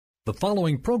The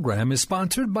following program is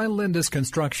sponsored by Lindus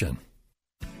Construction.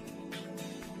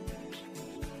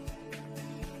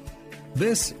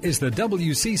 This is the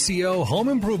WCCO Home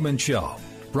Improvement Show,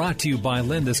 brought to you by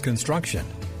Lindus Construction.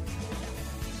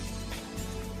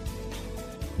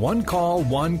 One call,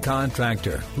 one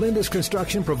contractor. Lindus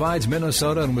Construction provides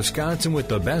Minnesota and Wisconsin with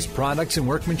the best products and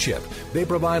workmanship. They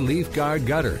provide leaf guard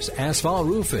gutters, asphalt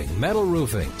roofing, metal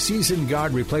roofing, season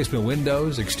guard replacement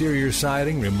windows, exterior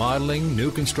siding, remodeling, new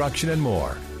construction, and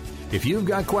more. If you've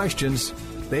got questions,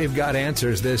 they've got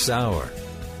answers this hour.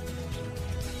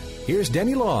 Here's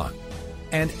Denny Long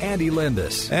and Andy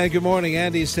Lindus. And good morning.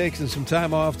 Andy's taking some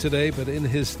time off today, but in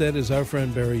his stead is our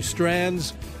friend Barry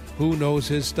Stranz, who knows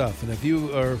his stuff. And if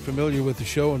you are familiar with the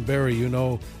show and Barry, you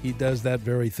know he does that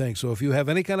very thing. So if you have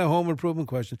any kind of home improvement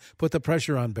question, put the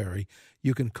pressure on Barry.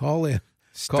 You can call in.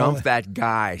 Stump that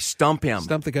guy. Stump him.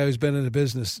 Stump the guy who's been in the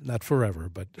business, not forever,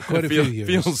 but quite a few years.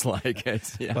 Feels like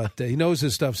it, yeah. But he knows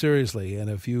his stuff seriously. And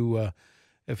if you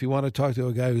want to talk to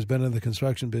a guy who's been in the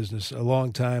construction business a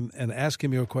long time and ask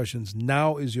him your questions,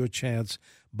 now is your chance,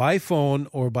 by phone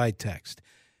or by text.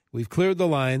 We've cleared the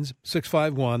lines,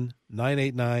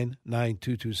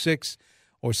 651-989-9226,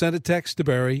 or send a text to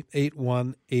Barry,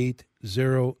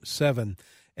 81807.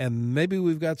 And maybe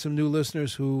we've got some new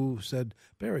listeners who said,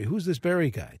 Barry, who's this Barry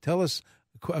guy? Tell us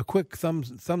a quick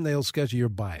thumbnail sketch of your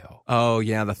bio. Oh,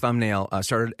 yeah, the thumbnail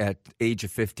started at age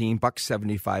of 15,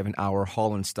 $1.75 an hour,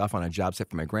 hauling stuff on a job site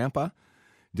for my grandpa.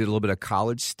 Did a little bit of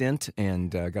college stint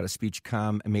and got a speech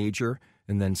comm major,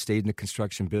 and then stayed in the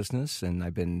construction business. And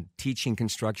I've been teaching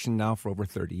construction now for over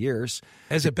 30 years.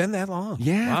 Has it been that long?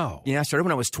 Yeah. Wow. Yeah, I started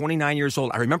when I was 29 years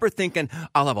old. I remember thinking,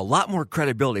 I'll have a lot more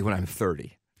credibility when I'm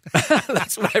 30.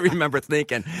 That's what I remember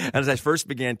thinking as I first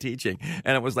began teaching.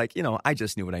 And it was like, I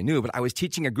just knew what I knew. But I was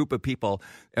teaching a group of people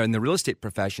in the real estate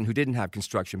profession who didn't have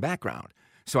construction background.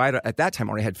 So I, at that time,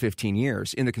 already had 15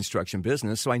 years in the construction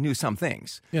business, so I knew some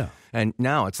things. Yeah. And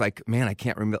now it's like, man, I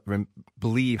can't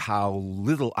believe how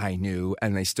little I knew,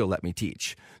 and they still let me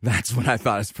teach. That's what I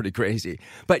thought is pretty crazy.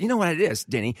 But you know what it is,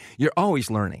 Denny? You're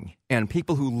always learning. And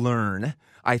people who learn,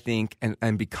 I think,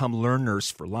 and become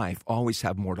learners for life always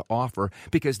have more to offer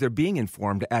because they're being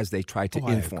informed as they try to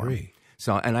inform. I agree.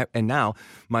 So, and now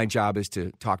my job is to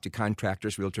talk to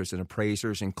contractors, realtors, and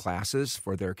appraisers in classes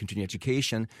for their continuing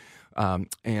education.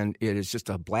 And it is just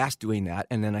a blast doing that.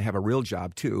 And then I have a real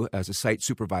job, too, as a site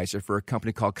supervisor for a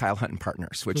company called Kyle Hunt &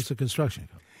 Partners. Which, it's a construction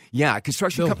company. Yeah, a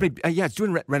construction Building. company. Yeah, it's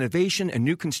doing renovation and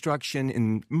new construction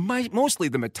in mostly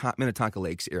the Minnetonka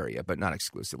Lakes area, but not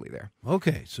exclusively there.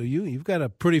 Okay, so you've got a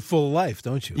pretty full life,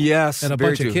 don't you? Yes. And a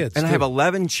bunch of kids, And too. I have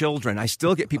 11 children. I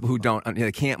still get people who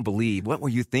they can't believe, what were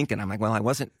you thinking? I'm like, well, I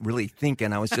wasn't really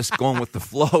thinking. I was just going with the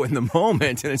flow in the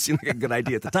moment, and it seemed like a good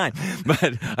idea at the time.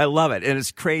 But I love it. And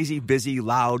it's crazy, busy,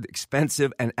 loud,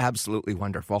 expensive, and absolutely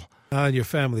wonderful. And your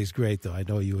family's great, though. I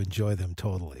know you enjoy them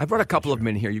totally. I brought a couple of them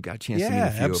in here. You got a chance to meet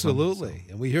a few absolutely. of them.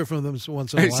 And we hear from them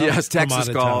once in a while. Yes, Texas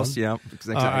calls. Yeah,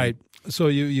 exactly. All right. So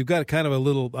you've got kind of a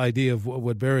little idea of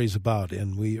what Barry's about,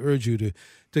 and we urge you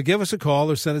to give us a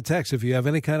call or send a text if you have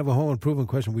any kind of a home improvement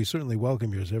question. We certainly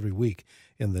welcome yours every week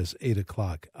in this 8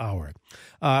 o'clock hour.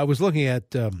 I was looking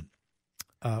at, I'm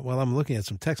looking at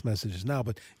some text messages now,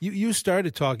 but you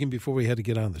started talking before we had to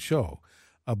get on the show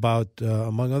about,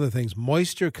 among other things,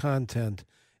 moisture content.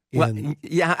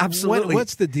 Yeah, absolutely.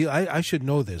 What's the deal? I should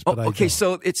know this, but I don't.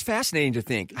 So it's fascinating to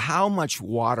think how much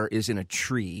water is in a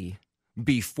tree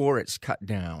before it's cut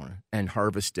down and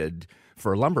harvested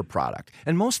for a lumber product.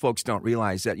 And most folks don't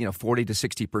realize that, 40 to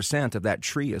 60% of that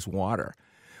tree is water.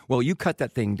 Well, you cut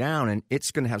that thing down, and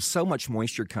it's going to have so much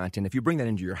moisture content. If you bring that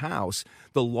into your house,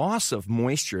 the loss of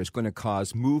moisture is going to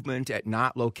cause movement at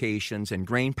knot locations and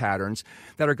grain patterns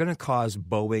that are going to cause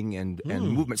bowing and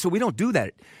movement. So we don't do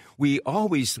that. We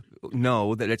always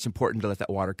know that it's important to let that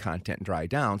water content dry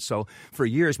down. So for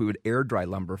years, we would air dry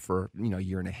lumber for a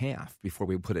year and a half before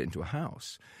we would put it into a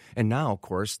house. And now, of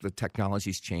course, the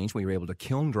technology's changed. We were able to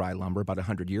kiln dry lumber about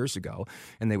 100 years ago,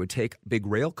 and they would take big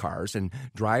rail cars and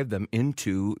drive them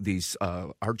into these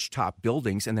arch-top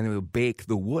buildings, and then they would bake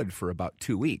the wood for about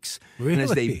 2 weeks. Really? And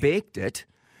as they baked it,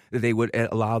 they would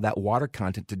allow that water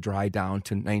content to dry down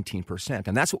to 19%.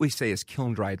 And that's what we say is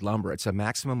kiln-dried lumber. It's a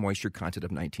maximum moisture content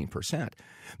of 19%.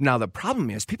 Now, the problem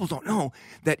is people don't know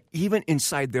that even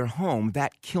inside their home,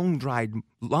 that kiln-dried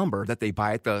lumber that they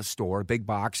buy at the store, big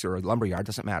box or a lumber yard,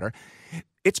 doesn't matter,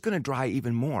 it's going to dry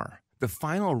even more. The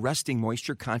final resting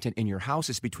moisture content in your house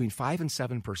is between 5 and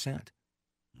 7%.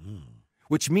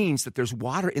 Which means that there's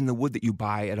water in the wood that you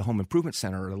buy at a home improvement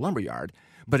center or a lumber yard,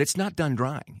 but it's not done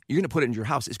drying. You're going to put it in your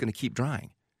house. It's going to keep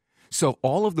drying. So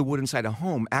all of the wood inside a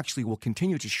home actually will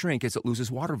continue to shrink as it loses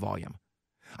water volume.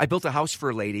 I built a house for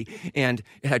a lady, and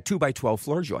it had 2x12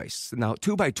 floor joists. Now,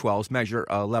 2x12s measure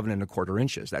 11.25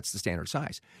 inches. That's the standard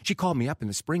size. She called me up in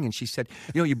the spring, and she said,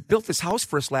 you built this house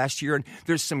for us last year, and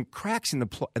there's some cracks in the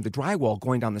drywall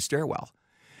going down the stairwell.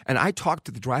 And I talked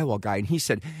to the drywall guy, and he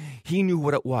said he knew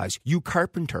what it was. You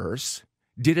carpenters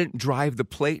didn't drive the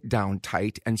plate down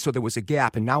tight, and so there was a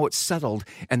gap, and now it's settled,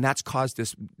 and that's caused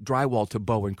this drywall to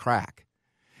bow and crack.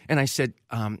 And I said,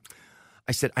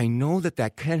 I know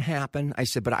that can happen. I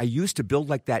said, but I used to build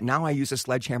like that. Now I use a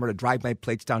sledgehammer to drive my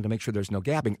plates down to make sure there's no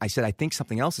gapping. I said, I think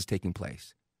something else is taking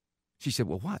place. She said,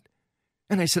 well, what?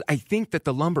 And I said, I think that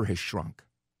the lumber has shrunk.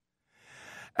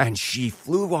 And she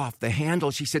flew off the handle.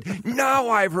 She said, now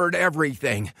I've heard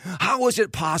everything. How is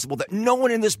it possible that no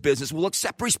one in this business will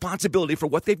accept responsibility for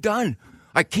what they've done?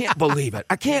 I can't believe it.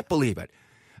 I can't believe it.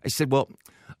 I said,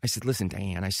 listen,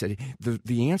 Diane, I said,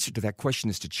 the answer to that question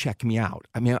is to check me out.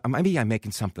 I mean, maybe I'm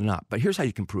making something up, but here's how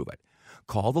you can prove it.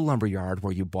 Call the lumber yard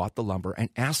where you bought the lumber and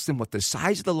ask them what the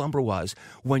size of the lumber was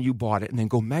when you bought it, and then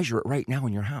go measure it right now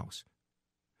in your house.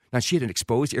 Now, she had an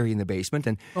exposed area in the basement,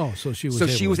 and so she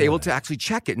was able to actually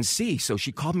check it and see. So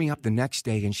she called me up the next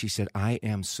day, and she said, I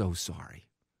am so sorry.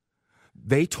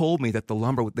 They told me that the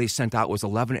lumber they sent out was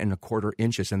 11.25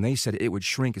 inches, and they said it would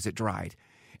shrink as it dried.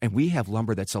 And we have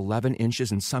lumber that's 11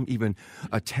 inches and some even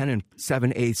 10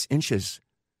 7/8 inches.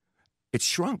 It's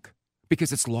shrunk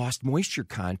because it's lost moisture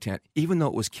content. Even though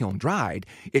it was kiln dried,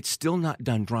 it's still not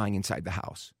done drying inside the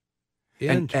house.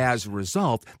 And as a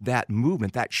result, that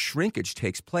movement, that shrinkage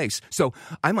takes place. So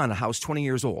I'm on a house 20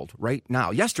 years old right now,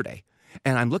 yesterday,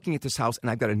 and I'm looking at this house, and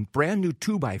I've got a brand new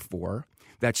 2x4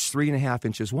 that's 3.5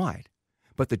 inches wide.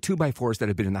 But the 2x4s that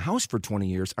have been in the house for 20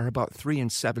 years are about 3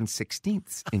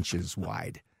 7/16 inches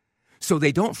wide. So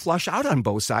they don't flush out on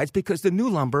both sides because the new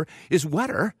lumber is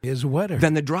wetter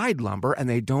than the dried lumber, and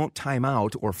they don't time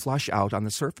out or flush out on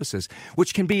the surfaces,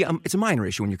 which can be it's a minor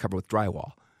issue when you cover with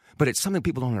drywall. But it's something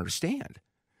people don't understand.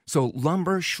 So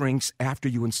lumber shrinks after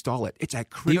you install it. It's a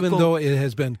critical... Even though it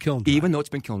has been kiln dried? Even though it's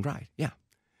been kiln dried, yeah.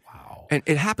 Wow. And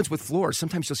it happens with floors.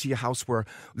 Sometimes you'll see a house where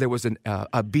there was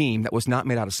a beam that was not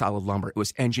made out of solid lumber. It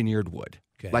was engineered wood,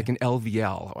 like an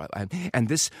LVL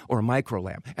or a micro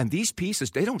lamp. And these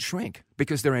pieces, they don't shrink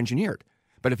because they're engineered.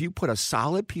 But if you put a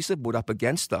solid piece of wood up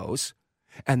against those,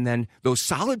 and then those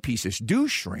solid pieces do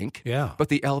shrink, but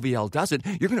the LVL doesn't,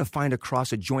 you're going to find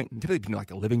across a joint, typically between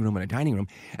like a living room and a dining room,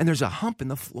 and there's a hump in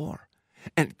the floor.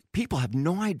 And people have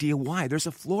no idea why there's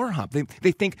a floor hump.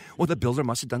 They think, well, the builder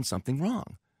must have done something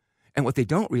wrong. And what they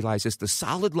don't realize is the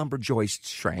solid lumber joist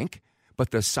shrank,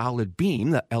 but the solid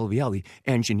beam, the LVL, the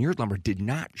engineered lumber, did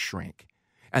not shrink.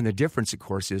 And the difference, of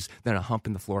course, is then a hump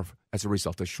in the floor as a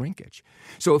result of shrinkage.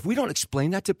 So if we don't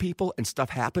explain that to people and stuff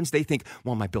happens, they think,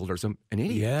 well, my builder's an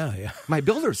idiot. Yeah. My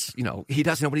builder's, he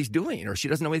doesn't know what he's doing, or she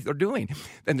doesn't know what they're doing.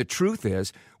 And the truth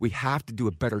is, we have to do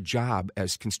a better job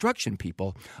as construction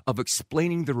people of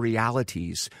explaining the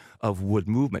realities of wood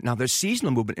movement. Now, there's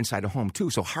seasonal movement inside a home, too,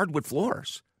 so hardwood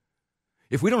floors.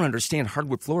 If we don't understand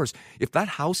hardwood floors, if that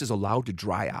house is allowed to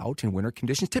dry out in winter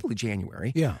conditions, typically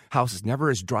January, house is never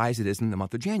as dry as it is in the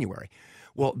month of January.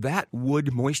 Well, that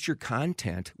wood moisture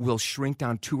content will shrink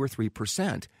down 2 or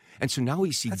 3%. And so now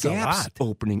we see gaps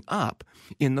opening up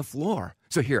in the floor.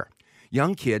 So here,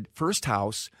 young kid, first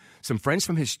house, some friends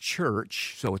from his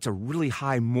church, so it's a really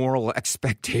high moral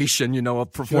expectation,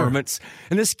 of performance. Sure.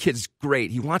 And this kid's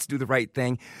great. He wants to do the right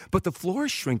thing, but the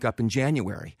floors shrink up in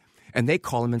January. And they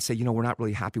call him and say, we're not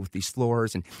really happy with these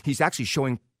floors. And he's actually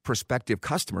showing prospective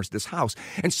customers this house.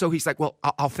 And so he's like, well,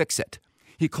 I'll fix it.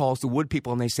 He calls the wood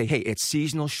people and they say, hey, it's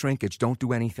seasonal shrinkage. Don't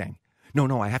do anything.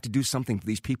 No, I have to do something for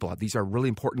these people. These are really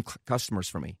important customers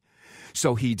for me.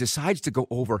 So he decides to go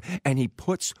over and he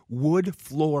puts wood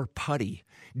floor putty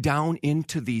down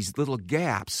into these little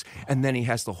gaps. And then he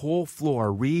has the whole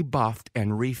floor rebuffed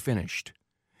and refinished.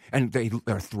 And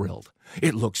they're thrilled.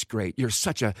 It looks great. You're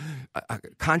such a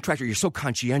contractor. You're so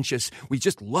conscientious. We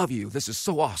just love you. This is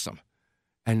so awesome.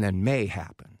 And then May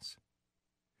happens.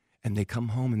 And they come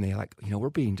home and they're like,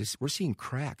 we're seeing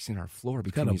cracks in our floor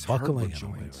between these hardwood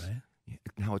joints. Right?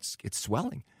 Now it's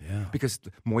swelling. Yeah. Because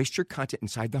the moisture content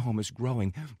inside the home is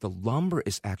growing. The lumber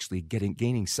is actually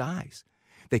gaining size.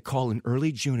 They call in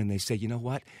early June and they say, you know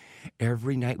what?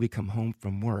 Every night we come home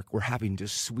from work, we're having to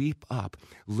sweep up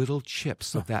little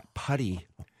chips of that putty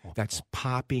that's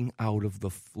popping out of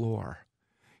the floor.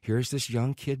 Here's this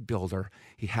young kid builder.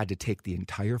 He had to take the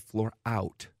entire floor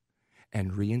out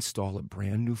and reinstall a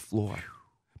brand new floor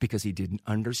because he didn't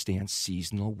understand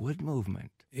seasonal wood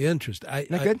movement. Interesting.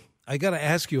 Good? I got to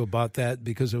ask you about that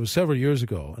because it was several years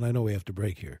ago, and I know we have to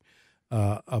break here,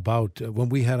 about when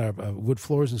we had our wood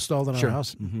floors installed in our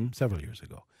house several years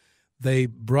ago. they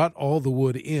brought all the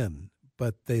wood in,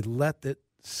 but they let it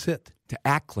sit. To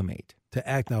acclimate.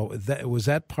 Now, was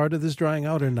that part of this drying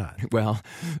out or not? Well,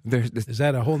 is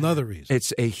that a whole nother reason?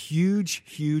 It's a huge,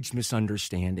 huge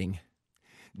misunderstanding.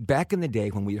 Back in the day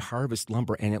when we'd harvest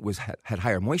lumber and it had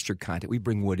higher moisture content, we'd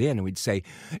bring wood in and we'd say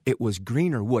it was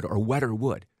greener wood or wetter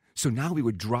wood. So now we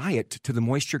would dry it to the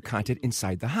moisture content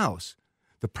inside the house.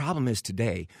 The problem is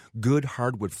today, good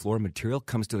hardwood floor material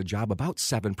comes to the job about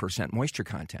 7% moisture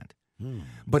content.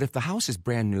 But if the house is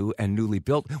brand new and newly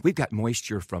built, we've got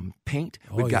moisture from paint,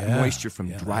 we've got moisture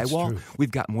from drywall,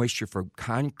 we've got moisture from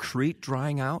concrete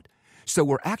drying out. So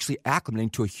we're actually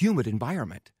acclimating to a humid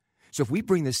environment. So if we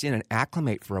bring this in and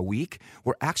acclimate for a week,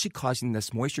 we're actually causing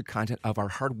this moisture content of our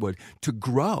hardwood to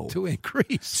grow. To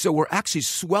increase. So we're actually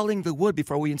swelling the wood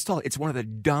before we install it. It's one of the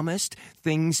dumbest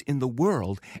things in the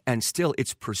world, and still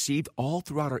it's perceived all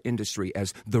throughout our industry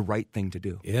as the right thing to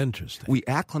do. Interesting. We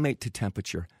acclimate to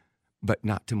temperature, but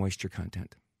not to moisture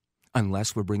content,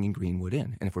 unless we're bringing green wood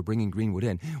in. And if we're bringing green wood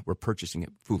in, we're purchasing it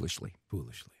foolishly.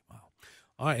 Wow.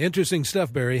 All right, interesting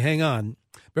stuff, Barry. Hang on.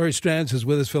 Barry Stranz is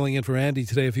with us filling in for Andy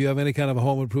today. If you have any kind of a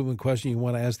home improvement question you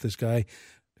want to ask this guy,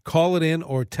 call it in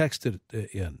or text it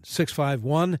in.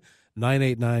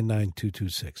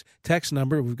 651-989-9226. Text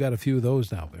number, we've got a few of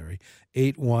those now, Barry.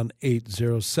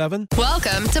 81807.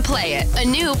 Welcome to Play It, a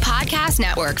new podcast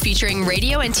network featuring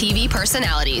radio and TV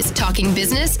personalities talking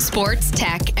business, sports,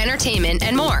 tech, entertainment,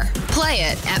 and more. Play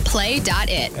it at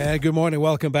play.it. And good morning.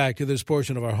 Welcome back to this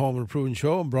portion of our Home Improvement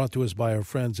Show, brought to us by our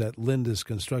friends at Lindus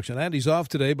Construction. Andy's off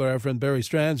today, but our friend Barry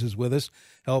Stranz is with us,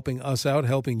 helping us out,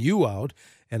 helping you out.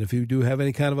 And if you do have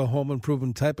any kind of a home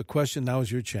improvement type of question, now is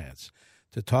your chance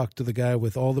to talk to the guy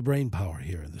with all the brain power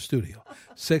here in the studio.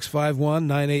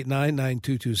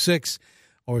 651-989-9226,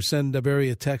 or send Barry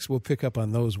a text. We'll pick up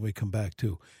on those when we come back,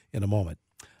 too, in a moment.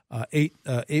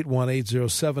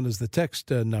 81807 is the text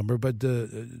number. But,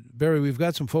 Barry, we've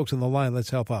got some folks on the line. Let's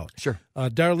help out. Sure.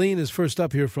 Darlene is first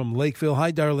up here from Lakeville.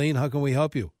 Hi, Darlene. How can we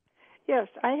help you? Yes,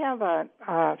 I have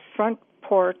a front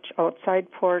porch,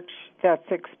 outside porch that's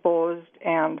exposed,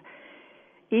 and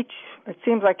it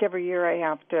seems like every year I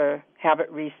have to have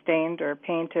it restained or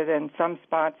painted, and some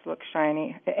spots look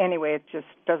shiny. Anyway, it just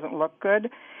doesn't look good.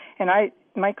 And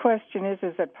my question is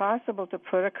it possible to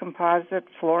put a composite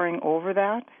flooring over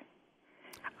that?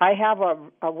 I have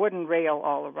a wooden rail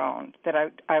all around that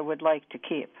I would like to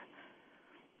keep.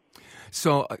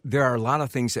 So there are a lot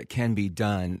of things that can be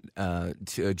done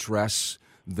to address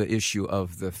the issue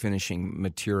of the finishing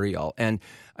material. And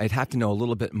I'd have to know a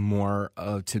little bit more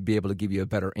to be able to give you a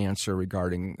better answer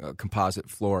regarding composite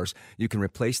floors. You can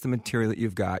replace the material that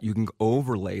you've got. You can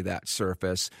overlay that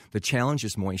surface. The challenge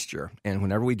is moisture. And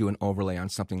whenever we do an overlay on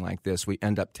something like this, we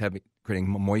end up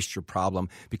creating a moisture problem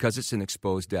because it's an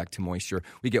exposed deck to moisture.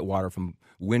 We get water from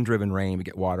wind-driven rain. We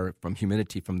get water from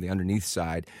humidity from the underneath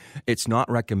side. It's not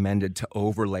recommended to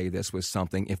overlay this with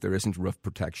something if there isn't roof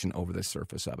protection over the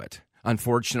surface of it.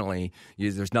 Unfortunately,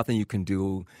 there's nothing you can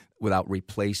do without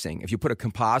replacing. If you put a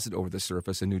composite over the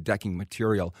surface, a new decking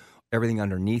material, everything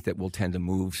underneath it will tend to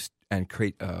move and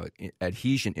create an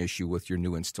adhesion issue with your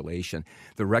new installation.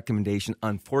 The recommendation,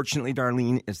 unfortunately,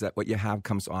 Darlene, is that what you have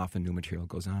comes off and new material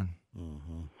goes on.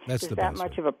 Mm-hmm. That's is the that best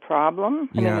much way. of a problem?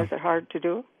 I Yeah. mean, is it hard to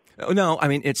do? No, I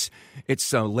mean, it's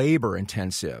labor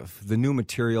intensive. The new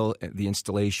material, the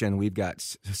installation, we've got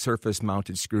surface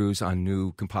mounted screws on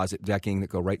new composite decking that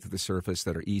go right through the surface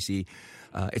that are easy.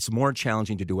 It's more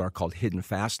challenging to do what are called hidden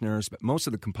fasteners, but most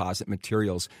of the composite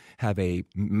materials have a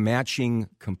matching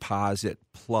composite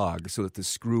plug so that the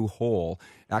screw hole,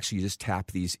 actually you just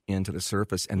tap these into the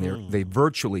surface and they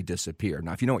virtually disappear.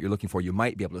 Now, if you know what you're looking for, you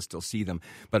might be able to still see them,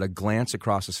 but a glance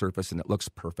across the surface and it looks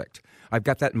perfect. I've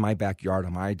got that in my backyard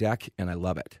on my deck, and I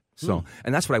love it. So,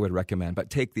 and that's what I would recommend, but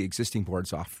take the existing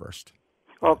boards off first.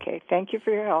 Okay, thank you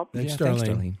for your help. Thanks, Yeah, Darlene. thanks,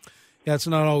 Darlene. Yeah, it's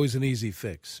not always an easy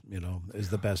fix, is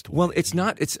the best way. Well, it's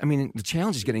not. The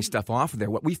challenge is getting stuff off of there.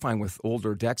 What we find with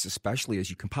older decks especially is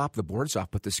you can pop the boards off,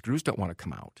 but the screws don't want to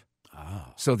come out.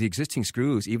 So the existing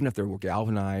screws, even if they're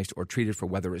galvanized or treated for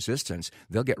weather resistance,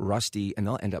 they'll get rusty and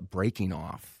they'll end up breaking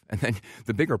off. And then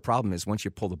the bigger problem is once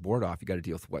you pull the board off, you got to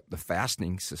deal with the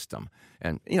fastening system.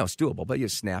 And, it's doable, but you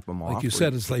snap them off. Like you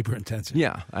said, it's labor intensive.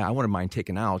 Yeah. I wanted mine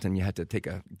taken out, and you had to take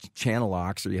a channel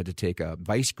locks or you had to take a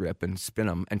vice grip and spin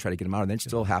them and try to get them out, and then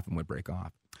still half of them would break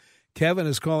off. Kevin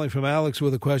is calling from Alex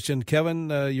with a question.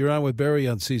 Kevin, you're on with Barry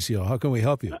on CCO. How can we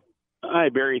help you? Hi,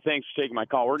 Barry. Thanks for taking my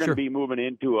call. We're going Sure. to be moving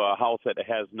into a house that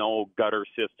has no gutter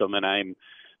system, and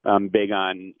I'm big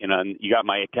on, you got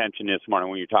my attention this morning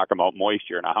when you're talking about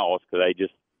moisture in a house because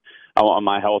I want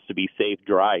my house to be safe,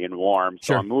 dry, and warm.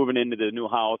 So Sure. I'm moving into the new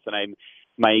house, and I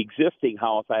my existing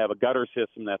house, I have a gutter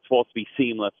system that's supposed to be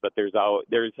seamless, but there's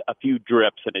a few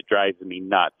drips, and it drives me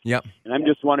nuts. Yep. And I'm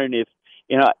just wondering if,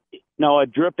 now a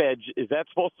drip edge, is that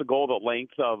supposed to go the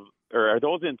length of, or are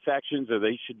those in sections, or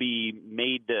they should be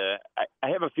made to, I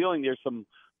have a feeling there's some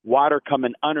water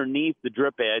coming underneath the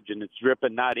drip edge, and it's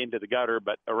dripping not into the gutter,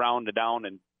 but around the down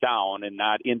and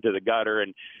not into the gutter.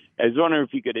 And I was wondering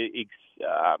if you could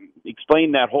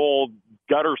explain that whole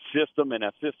gutter system and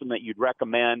a system that you'd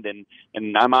recommend. And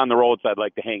I'm on the road, so I'd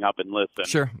like to hang up and listen.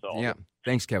 Sure. So, yeah.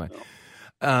 Thanks, Kevin.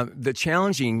 The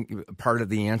challenging part of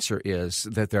the answer is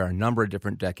that there are a number of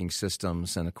different decking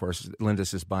systems, and of course,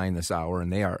 Lindus is buying this hour,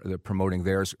 and they're promoting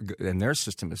theirs, and their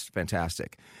system is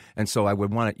fantastic. And so I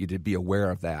would want you to be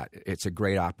aware of that. It's a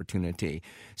great opportunity.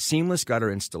 Seamless gutter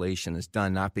installation is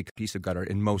done not because piece of gutter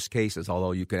in most cases,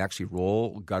 although you can actually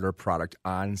roll gutter product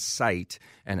on site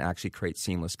and actually create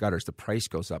seamless gutters. The price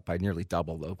goes up by nearly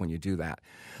double though when you do that.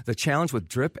 The challenge with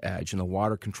drip edge and the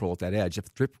water control at that edge, if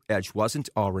the drip edge wasn't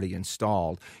already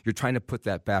installed, you're trying to put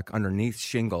that back underneath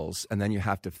shingles, and then you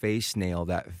have to face nail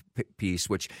that piece,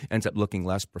 which ends up looking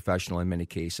less professional in many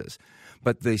cases.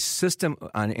 But the system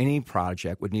on any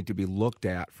project would need to be looked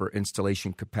at for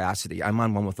installation capacity. I'm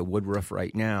on one with a wood roof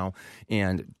right now,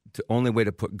 and the only way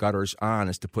to put gutters on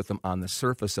is to put them on the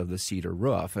surface of the cedar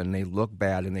roof, and they look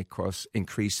bad, and they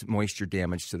increase moisture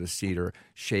damage to the cedar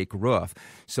shake roof.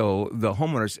 So the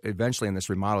homeowners eventually in this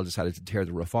remodel decided to tear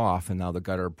the roof off, and now the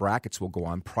gutter brackets will go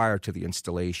on prior to the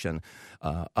installation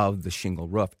of the shingle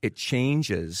roof. It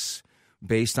changes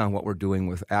based on what we're doing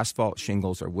with asphalt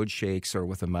shingles or wood shakes or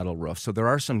with a metal roof. So there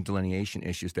are some delineation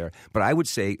issues there. But I would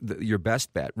say your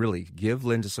best bet, really, give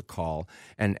Lindus a call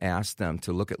and ask them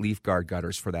to look at leaf guard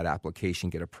gutters for that application,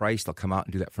 get a price. They'll come out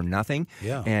and do that for nothing.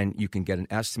 Yeah. And you can get an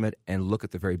estimate and look at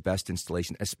the very best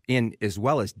installation, as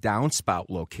well as downspout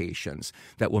locations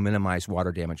that will minimize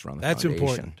water damage around the foundation. That's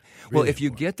important. Well, if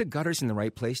you get the gutters in the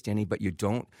right place, Danny, but you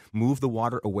don't move the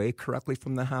water away correctly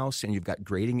from the house, and you've got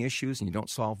grading issues and you don't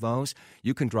solve those,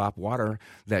 you can drop water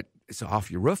that is off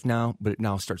your roof now, but it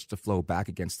now starts to flow back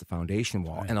against the foundation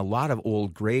wall. Right. And a lot of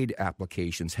old grade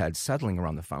applications had settling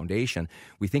around the foundation.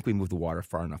 We think we moved the water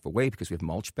far enough away because we have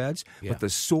mulch beds, but the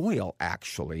soil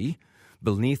actually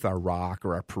beneath our rock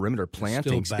or our perimeter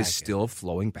plantings is still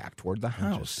flowing back toward the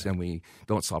house, and we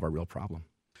don't solve our real problem.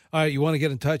 All right, you want to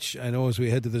get in touch, I know as we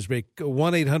head to this break,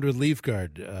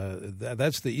 1-800-LEAF-GUARD.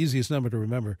 That's the easiest number to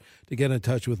remember to get in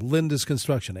touch with Lindus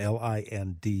Construction,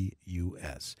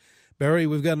 Lindus. Barry,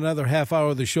 we've got another half hour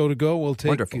of the show to go. We'll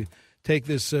take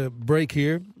this break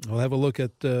here. We'll have a look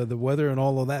at the weather and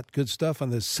all of that good stuff on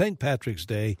this St. Patrick's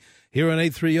Day here on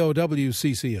 830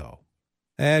 WCCO.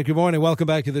 And good morning. Welcome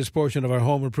back to this portion of our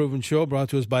Home Improvement Show, brought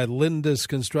to us by Lindus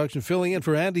Construction. Filling in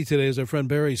for Andy today is our friend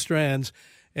Barry Stranz.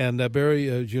 And Barry,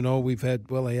 as you know, I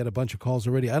had a bunch of calls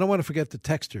already. I don't want to forget the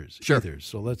texters either,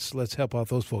 so let's help out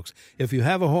those folks. If you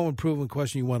have a home improvement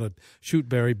question you want to shoot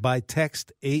Barry, by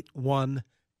text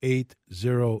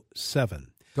 81807.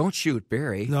 Don't shoot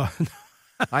Barry. No.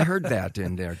 I heard that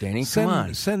in there, Danny. Come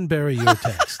on. Send Barry your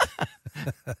text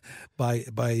by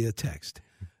a text,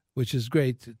 which is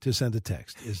great to send a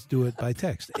text. Is do it by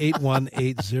text,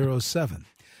 81807.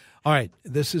 All right,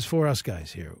 this is for us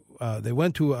guys here. They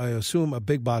went to, I assume, a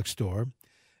big box store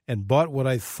and bought what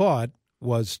I thought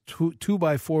was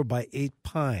 2x4x8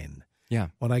 pine. Yeah.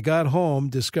 When I got home,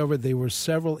 discovered they were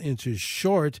several inches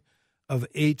short of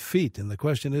 8 feet. And the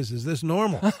question is this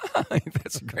normal?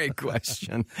 That's a great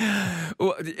question.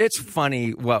 Well, it's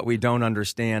funny what we don't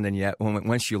understand, and yet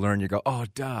once you learn, you go, oh,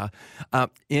 duh.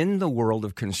 In the world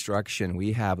of construction,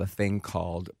 we have a thing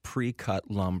called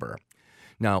pre-cut lumber.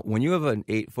 Now, when you have an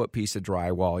 8-foot piece of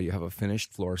drywall, you have a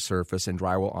finished floor surface and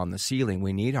drywall on the ceiling,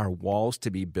 we need our walls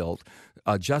to be built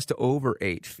just over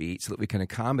 8 feet so that we can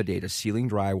accommodate a ceiling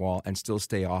drywall and still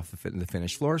stay off the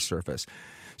finished floor surface.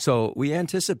 So we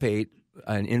anticipate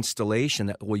an installation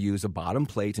that will use a bottom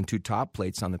plate and 2 top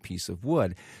plates on the piece of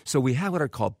wood. So we have what are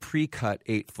called pre-cut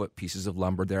 8-foot pieces of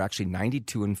lumber. They're actually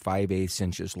 92 5/8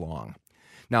 inches long.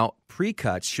 Now,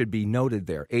 pre-cuts should be noted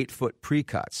there, 8-foot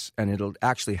pre-cuts, and it'll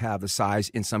actually have the size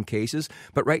in some cases,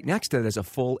 but right next to it is a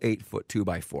full 8-foot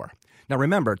 2x4. Now,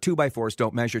 remember, 2x4s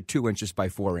don't measure 2 inches by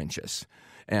 4 inches.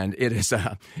 And it's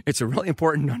a really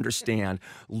important to understand.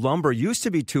 Lumber used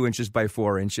to be 2 inches by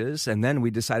 4 inches, and then we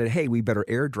decided, hey, we better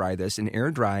air dry this. And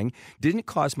air drying didn't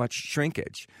cause much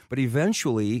shrinkage, but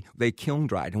eventually they kiln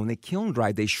dried. And when they kiln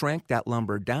dried, they shrank that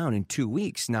lumber down in 2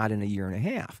 weeks, not in a year and a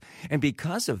half. And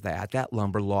because of that, that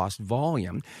lumber lost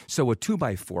volume. So a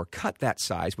 2x4 cut that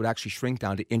size would actually shrink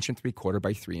down to 1 3/4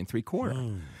 by 3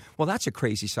 3/4. Well, that's a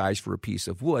crazy size for a piece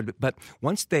of wood. But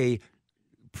once they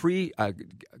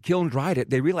kiln dried it,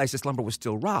 they realized this lumber was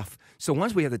still rough. So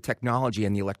once we had the technology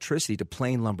and the electricity to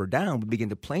plane lumber down, we began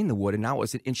to plane the wood, and now it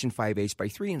was 1 5/8 inches by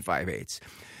 3 5/8 inches.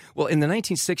 Well, in the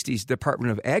 1960s, the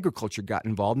Department of Agriculture got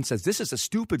involved and says, this is a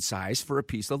stupid size for a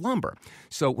piece of lumber.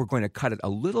 So we're going to cut it a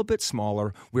little bit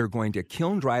smaller. We're going to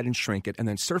kiln dry it and shrink it, and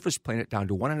then surface plane it down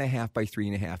to 1.5 by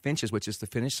 3.5 inches, which is the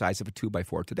finished size of a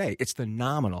 2x4 today. It's the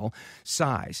nominal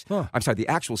size. I'm sorry, the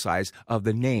actual size of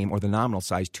the name or the nominal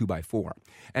size 2x4.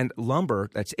 And lumber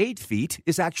that's 8 feet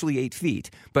is actually 8 feet.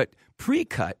 But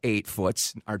pre-cut 8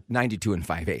 foots are 92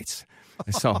 5/8.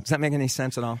 So does that make any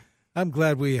sense at all? I'm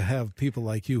glad we have people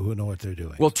like you who know what they're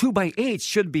doing. Well, 2x8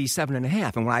 should be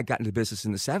 7.5. And when I got into business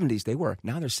in the 70s, they were.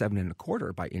 Now they're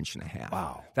 7.25 by 1.5 inches.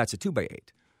 Wow. That's a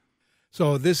 2x8.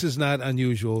 So this is not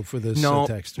unusual for this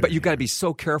texture. But you've got to be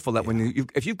so careful that when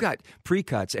if you've got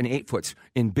pre-cuts and 8 foots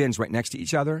in bins right next to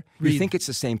each other, you think it's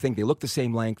the same thing. They look the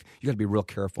same length. You got to be real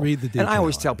careful. Read the detail. And I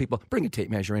always tell people, bring a tape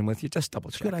measure in with you. Just double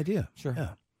check. Good idea. Sure.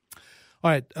 Yeah.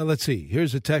 All right. Let's see.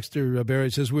 Here's a texter, Barry.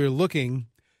 It says, we're looking.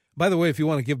 By the way, if you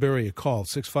want to give Barry a call,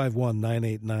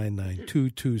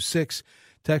 651-989-9226.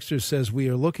 Texter says, we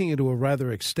are looking into a rather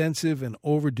extensive and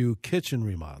overdue kitchen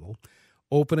remodel,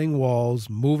 opening walls,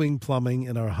 moving plumbing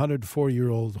in our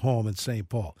 104-year-old home in St.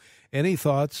 Paul. Any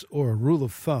thoughts or a rule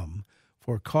of thumb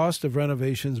for cost of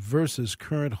renovations versus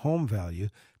current home value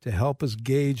to help us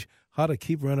gauge how to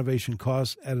keep renovation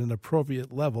costs at an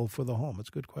appropriate level for the home? It's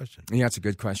a good question. Yeah, it's a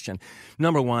good question.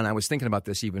 Number one, I was thinking about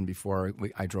this even before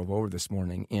I drove over this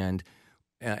morning, and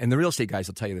the real estate guys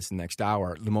will tell you this in the next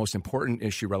hour. The most important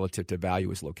issue relative to value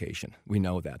is location. We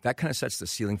know that. That kind of sets the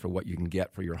ceiling for what you can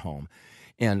get for your home.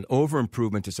 And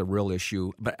over-improvement is a real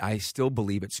issue, but I still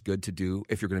believe it's good to do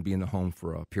if you're going to be in the home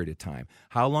for a period of time.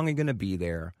 How long are you going to be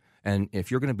there? And if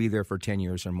you're going to be there for 10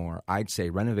 years or more, I'd say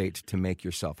renovate to make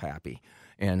yourself happy.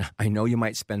 And I know you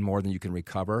might spend more than you can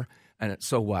recover. And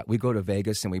so what? We go to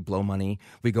Vegas and we blow money.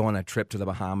 We go on a trip to the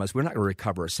Bahamas. We're not going to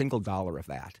recover a single dollar of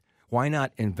that. Why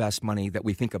not invest money that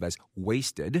we think of as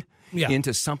wasted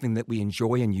into something that we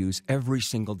enjoy and use every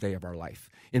single day of our life?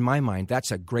 In my mind,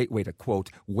 that's a great way to, quote,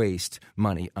 waste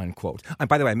money, unquote. And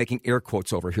by the way, I'm making air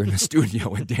quotes over here in the studio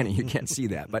with Danny. You can't see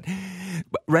that. But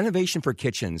renovation for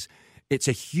kitchens, it's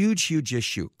a huge, huge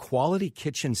issue. Quality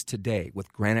kitchens today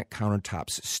with granite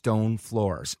countertops, stone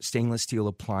floors, stainless steel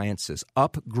appliances,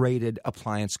 upgraded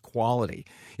appliance quality.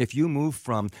 If you move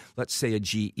from, let's say, a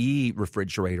GE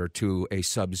refrigerator to a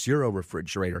Sub-Zero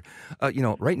refrigerator,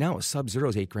 right now a Sub-Zero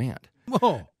is $8,000.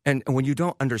 Whoa. And when you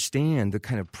don't understand the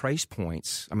kind of price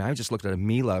points, I mean, I just looked at a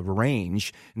Miele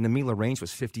range, and the Miele range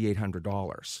was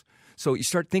 $5,800. So you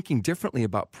start thinking differently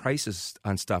about prices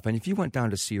on stuff. And if you went down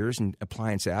to Sears and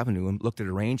Appliance Avenue and looked at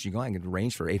a range, you go, I can get a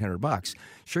range for $800.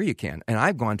 Sure you can. And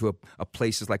I've gone to a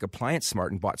places like Appliance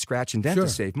Smart and bought scratch and dent to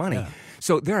save money. Yeah.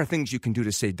 So there are things you can do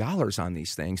to save dollars on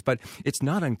these things. But it's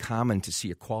not uncommon to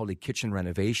see a quality kitchen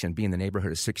renovation be in the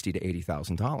neighborhood of $60,000 to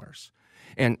 $80,000.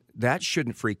 And that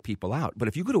shouldn't freak people out. But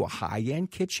if you go to a high-end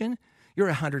kitchen,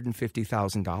 you're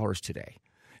 $150,000 today.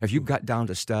 If you've got down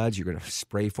to studs, you're going to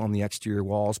spray foam the exterior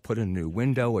walls, put in a new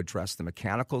window, address the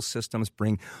mechanical systems,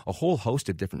 bring a whole host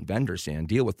of different vendors in,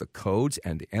 deal with the codes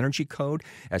and the energy code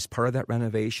as part of that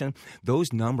renovation.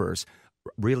 Those numbers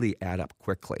really add up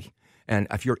quickly. And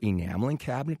if you're enameling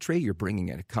cabinetry, you're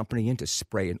bringing a company in to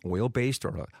spray an oil-based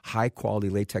or a high-quality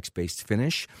latex-based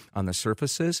finish on the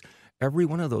surfaces. Every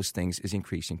one of those things is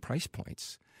increasing price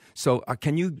points. So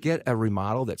can you get a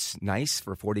remodel that's nice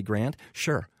for $40,000?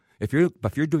 Sure. If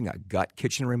you're doing a gut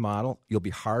kitchen remodel, you'll be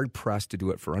hard-pressed to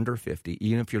do it for under $50,000,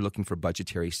 even if you're looking for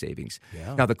budgetary savings.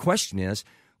 Yeah. Now, the question is,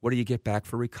 what do you get back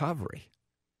for recovery?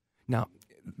 Now,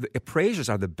 the appraisers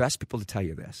are the best people to tell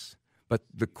you this. But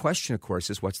the question, of course,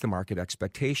 is what's the market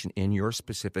expectation in your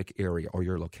specific area or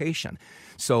your location?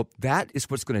 So that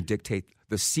is what's going to dictate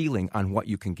the ceiling on what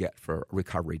you can get for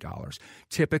recovery dollars.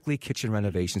 Typically, kitchen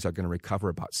renovations are going to recover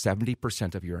about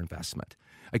 70% of your investment.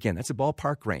 Again, that's a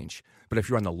ballpark range. But if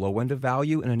you're on the low end of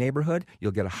value in a neighborhood,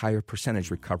 you'll get a higher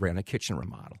percentage recovery on a kitchen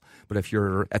remodel. But if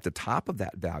you're at the top of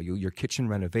that value, your kitchen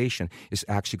renovation is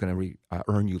actually going to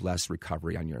earn you less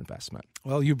recovery on your investment.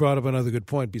 Well, you brought up another good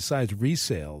point. Besides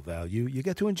resale value, you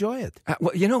get to enjoy it.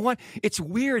 Well, you know what? It's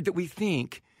weird that we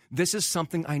think this is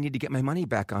something I need to get my money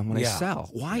back on when I sell.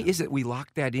 Why is it we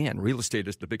lock that in? Real estate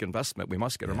is the big investment. We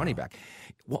must get our money back.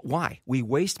 Why? We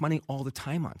waste money all the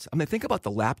time on. I mean, think about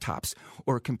the laptops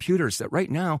or computers that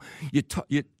right now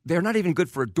they're not even good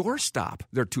for a doorstop.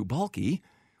 They're too bulky.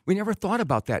 We never thought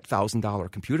about that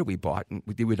 $1,000 computer we bought, and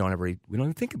we don't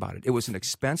even think about it. It was an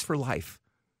expense for life.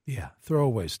 Yeah,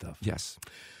 throwaway stuff. Yes.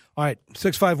 All right,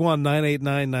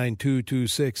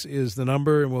 651-989-9226 is the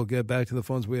number, and we'll get back to the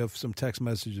phones. We have some text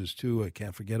messages, too, I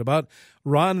can't forget about.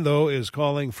 Ron, though, is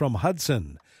calling from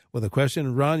Hudson with a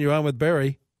question. Ron, you're on with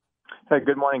Barry. Hey,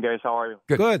 good morning, guys. How are you?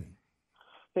 Good.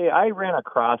 Hey, I ran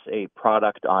across a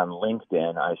product on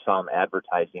LinkedIn. I saw them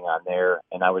advertising on there,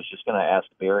 and I was just going to ask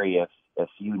Barry if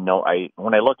you know.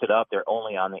 When I looked it up, they're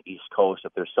only on the East Coast.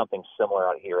 If there's something similar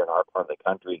out here in our part of the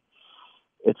country,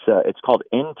 it's called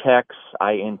Intex,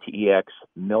 INTEX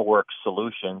Millwork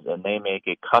Solutions, and they make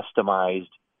a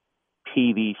customized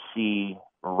PVC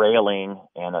railing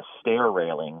and a stair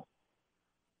railing.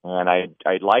 And I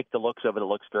like the looks of it. It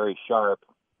looks very sharp.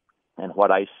 And what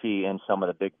I see in some of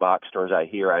the big box stores out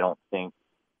here, I don't think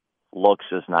looks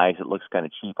as nice. It looks kind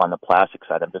of cheap on the plastic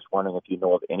side. I'm just wondering if you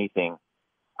know of anything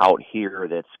out here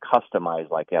that's customized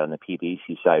like that on the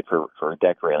PVC side for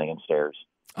deck railing and stairs.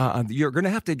 You're going to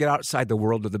have to get outside the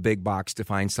world of the big box to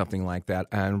find something like that.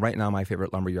 And right now, my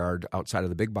favorite lumberyard outside of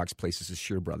the big box places is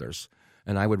Shear Brothers.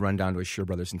 And I would run down to a Shear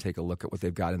Brothers and take a look at what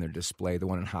they've got in their display. The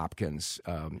one in Hopkins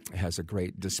has a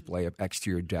great display of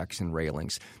exterior decks and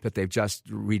railings that they've just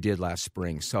redid last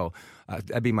spring. So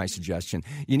that'd be my suggestion.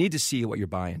 You need to see what you're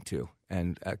buying, too.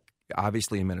 And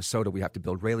obviously, in Minnesota, we have to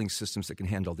build railing systems that can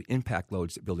handle the impact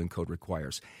loads that building code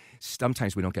requires.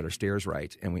 Sometimes we don't get our stairs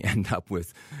right, and we end up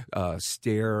with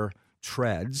stair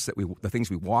treads, the things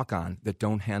we walk on, that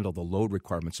don't handle the load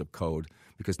requirements of code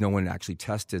because no one actually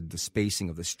tested the spacing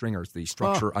of the stringers, the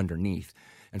structure underneath.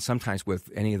 And sometimes with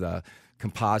any of the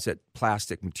composite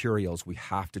plastic materials, we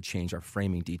have to change our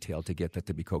framing detail to get that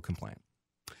to be code compliant.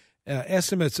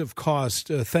 Estimates of cost.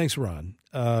 Thanks, Ron.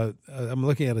 I'm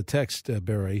looking at a text,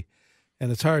 Barry,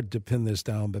 and it's hard to pin this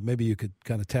down, but maybe you could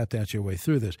kind of tap dance your way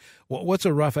through this. What's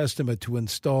a rough estimate to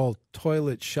install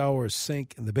toilet, shower,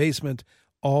 sink in the basement?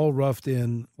 All roughed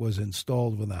in, was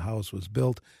installed when the house was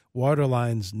built. Water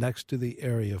lines next to the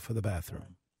area for the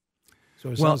bathroom. So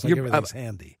it sounds like everything's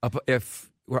handy. Are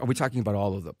we talking about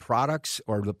all of the products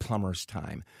or the plumber's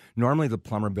time? Normally, the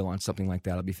plumber bill on something like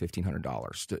that will be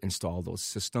 $1,500 to install those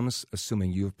systems,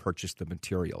 assuming you've purchased the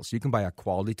materials. You can buy a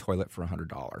quality toilet for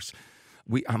 $100.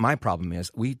 My problem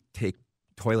is we take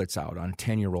toilets out on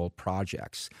 10-year-old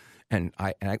projects, and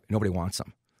nobody wants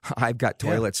them. I've got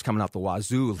toilets coming out the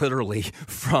wazoo, literally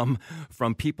from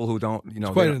people who don't, It's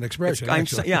quite an expression.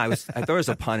 There was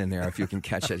a pun in there. If you can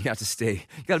catch it, you have to stay.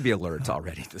 You got to be alert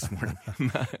already this morning.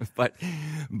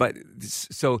 but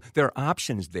so there are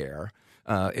options there.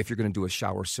 If you're going to do a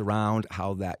shower surround,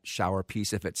 how that shower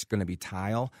piece, if it's going to be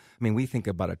tile. I mean, we think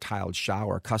about a tiled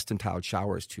shower. Custom tiled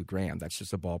shower is $2,000. That's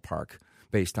just a ballpark.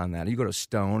 Based on that, you go to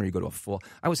Stone or you go to a full.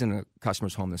 I was in a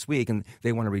customer's home this week, and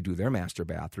they want to redo their master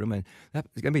bathroom, and that's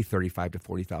going to be $35,000 to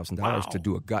 $40,000 to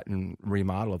do a gut and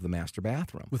remodel of the master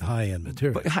bathroom with high-end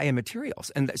materials. But high-end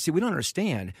materials, and see, we don't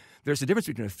understand. There's a difference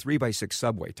between a 3x6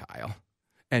 subway tile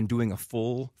and doing a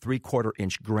full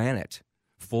 3/4-inch granite,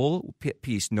 full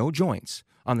piece, no joints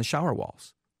on the shower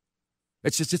walls.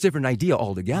 It's just a different idea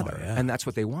altogether, and that's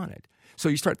what they wanted. So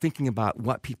you start thinking about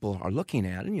what people are looking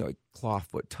at, and a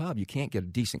clawfoot tub. You can't get a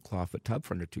decent clawfoot tub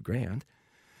for under $2,000.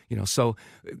 So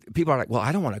people are like, well,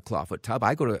 I don't want a clawfoot tub.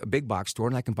 I go to a big box store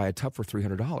and I can buy a tub for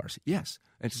 $300. Yes,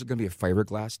 it's just going to be a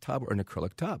fiberglass tub or an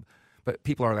acrylic tub. But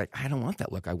people are like, I don't want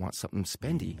that look. I want something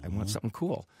spendy. I want something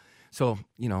cool. So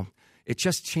it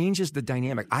just changes the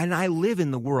dynamic. And I live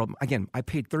in the world. Again, I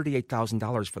paid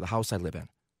 $38,000 for the house I live in.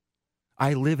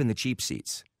 I live in the cheap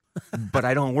seats. But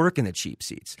I don't work in the cheap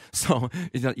seats. So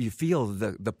you feel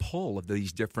the pull of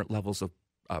these different levels of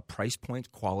price point,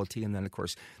 quality, and then, of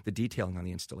course, the detailing on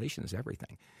the installation is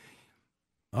everything.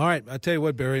 All right. I tell you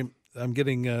what, Barry, I'm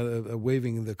getting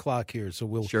waving the clock here, so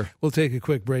we'll take a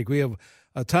quick break. We have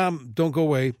Tom, don't go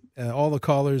away. All the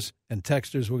callers and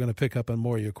texters, we're going to pick up on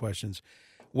more of your questions.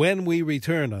 When we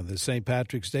return on this St.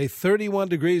 Patrick's Day, 31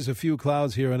 degrees, a few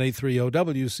clouds here on 830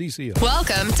 WCCO.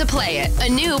 Welcome to Play It,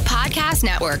 a new podcast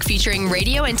network featuring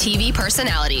radio and TV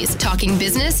personalities talking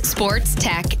business, sports,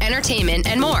 tech, entertainment,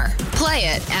 and more. Play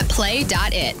it at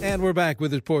play.it. And we're back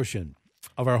with this portion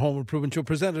of our home improvement show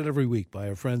presented every week by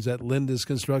our friends at Lindus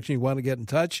Construction. You want to get in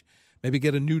touch, maybe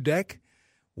get a new deck?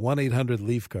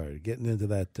 1-800-LEAF-GUARD, getting into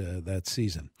that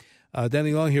season.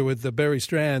 Danny Long here with Barry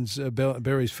Stranz.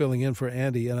 Barry's filling in for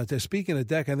Andy. And speaking of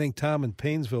deck, I think Tom in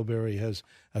Painesville, Barry, has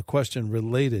a question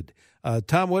related.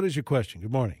 Tom, what is your question?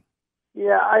 Good morning.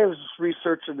 Yeah, I was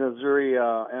researching Missouri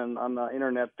and on the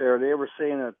internet there. They were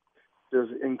saying that there's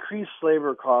increased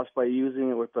labor costs by using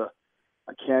it with a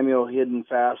cameo hidden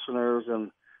fasteners,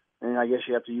 and I guess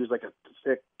you have to use like a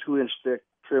thick 2-inch thick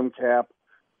trim cap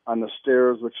on the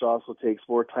stairs, which also takes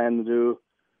more time to do.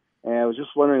 And I was just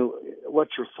wondering what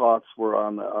your thoughts were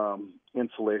on the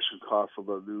insulation cost of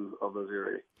the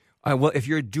Zuri. Well, if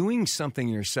you're doing something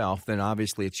yourself, then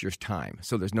obviously it's your time.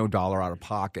 So there's no dollar out of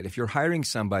pocket. If you're hiring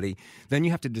somebody, then you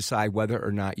have to decide whether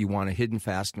or not you want a hidden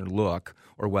fastener look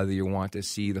or whether you want to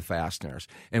see the fasteners.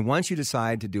 And once you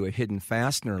decide to do a hidden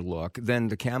fastener look, then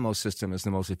the camo system is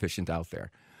the most efficient out there.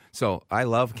 So I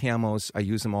love camos. I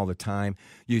use them all the time.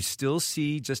 You still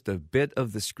see just a bit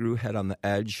of the screw head on the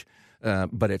edge.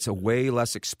 But it's a way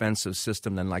less expensive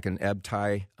system than like an ebb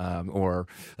tie or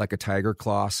like a tiger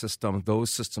claw system.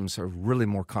 Those systems are really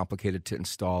more complicated to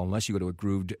install unless you go to a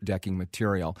grooved decking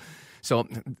material. So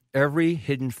every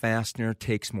hidden fastener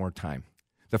takes more time.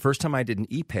 The first time I did an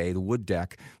epay, the wood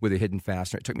deck with a hidden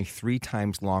fastener, it took me 3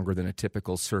 times longer than a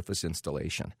typical surface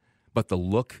installation. But the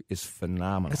look is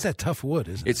phenomenal. That's that tough wood,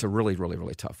 isn't it? It's a really, really,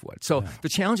 really tough wood. So the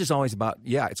challenge is always about,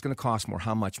 it's going to cost more.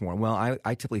 How much more? Well,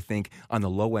 I typically think on the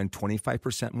low end,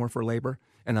 25% more for labor,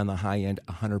 and on the high end,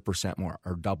 100% more,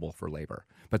 or double for labor.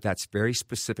 But that's very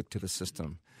specific to the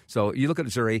system. So you look at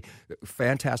Zuri,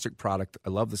 fantastic product. I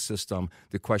love the system.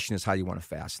 The question is how you want to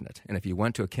fasten it. And if you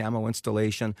went to a camo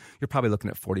installation, you're probably looking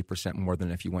at 40% more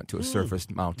than if you went to a surface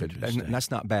mounted. And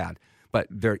that's not bad. But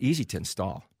they're easy to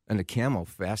install. And the camo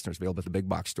fasteners available at the big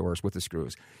box stores with the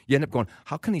screws. You end up going,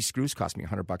 how can these screws cost me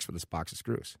 $100 for this box of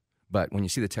screws? But when you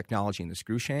see the technology in the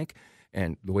screw shank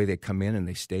and the way they come in and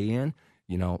they stay in,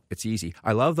 it's easy.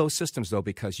 I love those systems, though,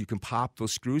 because you can pop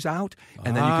those screws out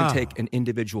and then you can take an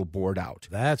individual board out.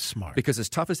 That's smart. Because as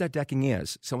tough as that decking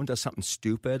is, someone does something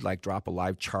stupid like drop a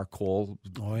live charcoal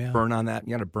burn on that.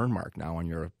 You got a burn mark now on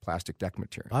your plastic deck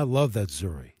material. I love that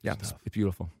Zuri. Yeah, it's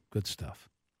beautiful. Good stuff.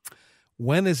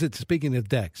 When is it, speaking of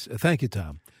decks, thank you,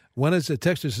 Tom.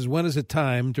 Texter says, when is it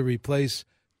time to replace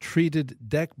treated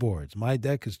deck boards? My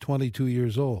deck is 22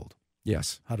 years old.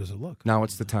 Yes. How does it look? Now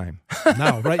it's the time.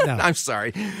 Right now. I'm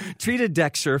sorry. Treated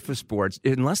deck surface boards,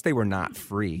 unless they were knot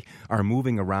free, are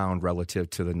moving around relative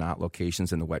to the knot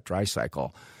locations in the wet-dry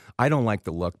cycle. I don't like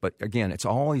the look, but again, it's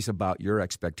always about your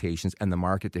expectations and the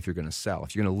market if you're going to sell.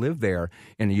 If you're going to live there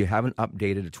and you haven't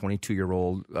updated a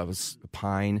 22-year-old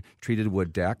pine treated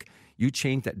wood deck, you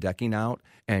change that decking out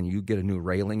and you get a new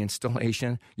railing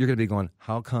installation, you're going to be going,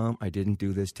 how come I didn't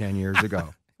do this 10 years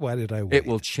ago? Why did I wait? It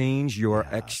will change your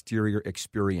exterior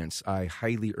experience. I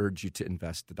highly urge you to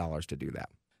invest the dollars to do that.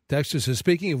 Dexter says,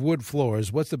 speaking of wood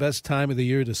floors, what's the best time of the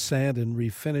year to sand and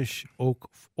refinish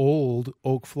old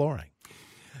oak flooring?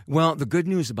 Well, the good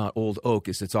news about old oak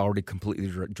is it's already completely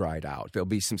dried out. There'll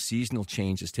be some seasonal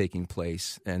changes taking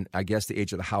place, and I guess the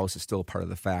age of the house is still a part of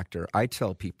the factor. I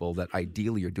tell people that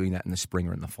ideally you're doing that in the spring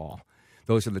or in the fall.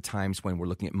 Those are the times when we're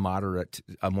looking at moderate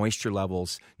moisture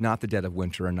levels, not the dead of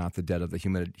winter and not the dead of the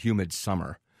humid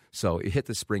summer. So you hit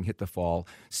the spring, hit the fall.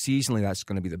 Seasonally, that's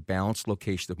going to be the balanced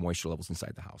location of moisture levels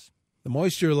inside the house. The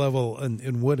moisture level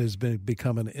in wood has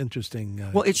become an interesting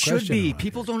well, it should be.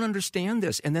 People here. Don't understand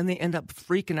this, and then they end up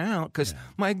freaking out because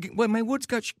my wood's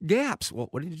got gaps. Well,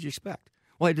 what did you expect?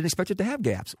 Well, I didn't expect it to have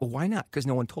gaps. Well, why not? Because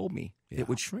no one told me it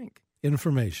would shrink.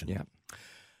 Information. Yeah.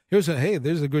 There's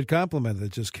a good compliment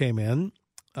that just came in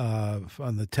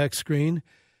on the text screen.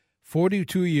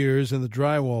 42 years in the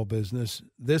drywall business.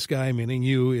 This guy, meaning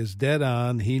you, is dead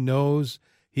on. He knows.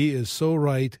 He is so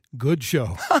right. Good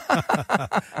show.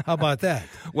 How about that?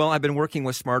 Well, I've been working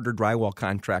with smarter drywall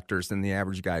contractors than the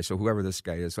average guy. So whoever this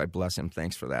guy is, I bless him.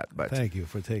 Thanks for that. But thank you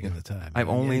for taking the time.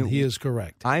 He is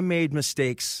correct. I made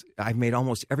mistakes. I've made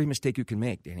almost every mistake you can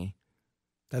make, Danny.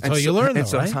 That's how you learn, though,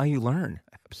 so right? That's how you learn.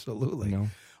 Absolutely. All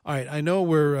right. I know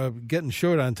we're getting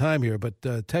short on time here, but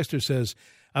Texter says,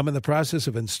 I'm in the process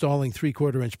of installing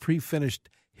 3/4-inch pre-finished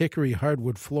hickory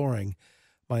hardwood flooring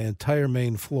my entire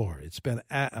main floor. It's been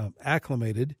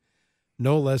acclimated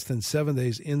no less than 7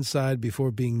 days inside before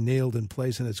being nailed in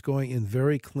place, and it's going in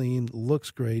very clean,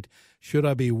 looks great. Should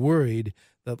I be worried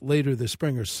that later this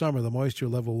spring or summer the moisture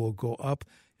level will go up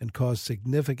and cause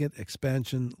significant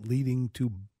expansion leading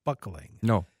to buckling?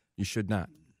 No, you should not.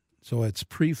 So it's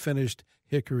pre-finished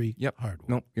hickory hardwood.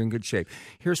 No, you're in good shape.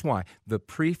 Here's why. The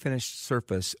pre-finished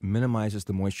surface minimizes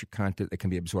the moisture content that can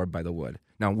be absorbed by the wood.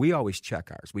 Now, we always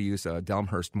check ours. We use a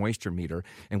Delmhurst moisture meter,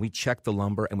 and we check the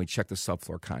lumber and we check the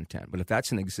subfloor content. But if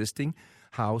that's an existing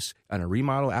house on a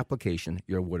remodel application,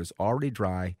 your wood is already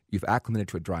dry, you've acclimated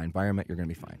to a dry environment, you're going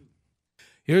to be fine.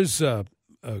 Here's a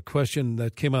question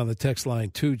that came on the text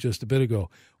line, too, just a bit ago.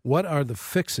 What are the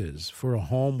fixes for a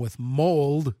home with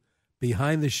mold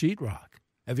behind the sheetrock?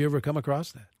 Have you ever come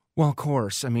across that? Well, of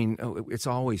course. I mean, it's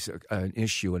always an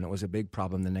issue, and it was a big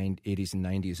problem in the 80s and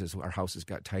 90s as our houses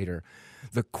got tighter.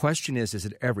 The question is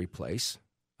it every place?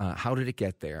 How did it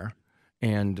get there?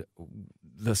 And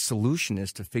the solution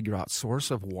is to figure out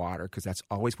source of water, because that's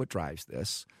always what drives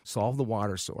this. Solve the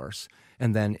water source.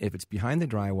 And then if it's behind the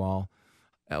drywall,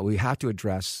 we have to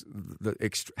address the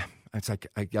it's like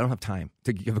I don't have time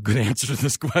to give a good answer to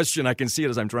this question. I can see it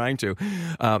as I'm trying to.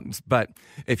 But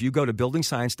if you go to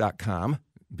buildingscience.com,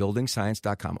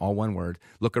 all one word,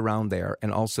 look around there.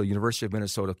 And also University of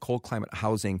Minnesota Cold Climate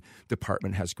Housing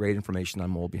Department has great information on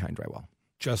mold behind drywall.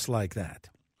 Just like that.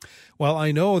 Well,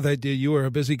 I know that you are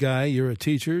a busy guy. You're a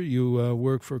teacher. You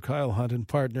work for Kyle Hunt and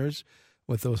Partners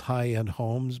with those high-end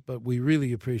homes, but we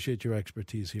really appreciate your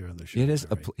expertise here on the show. It is.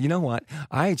 You know what?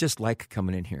 I just like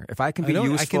coming in here. If I can be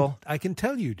useful. I can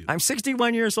tell you do. I'm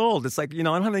 61 years old. It's like, I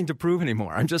don't have anything to prove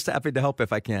anymore. I'm just happy to help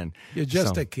if I can. You're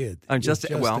just a kid. I'm just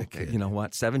a kid. You know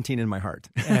what? 17 in my heart.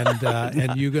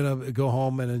 And you're going to go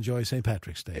home and enjoy St.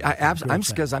 Patrick's Day.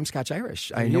 Because I'm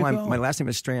Scotch-Irish. I know my last name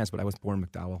is Stranz, but I was born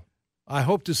McDowell. I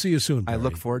hope to see you soon, Barry. I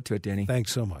look forward to it, Danny.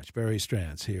 Thanks so much. Barry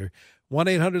Stranz here.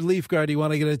 1-800-LEAF-GUARD. You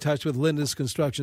want to get in touch with Lindus Construction.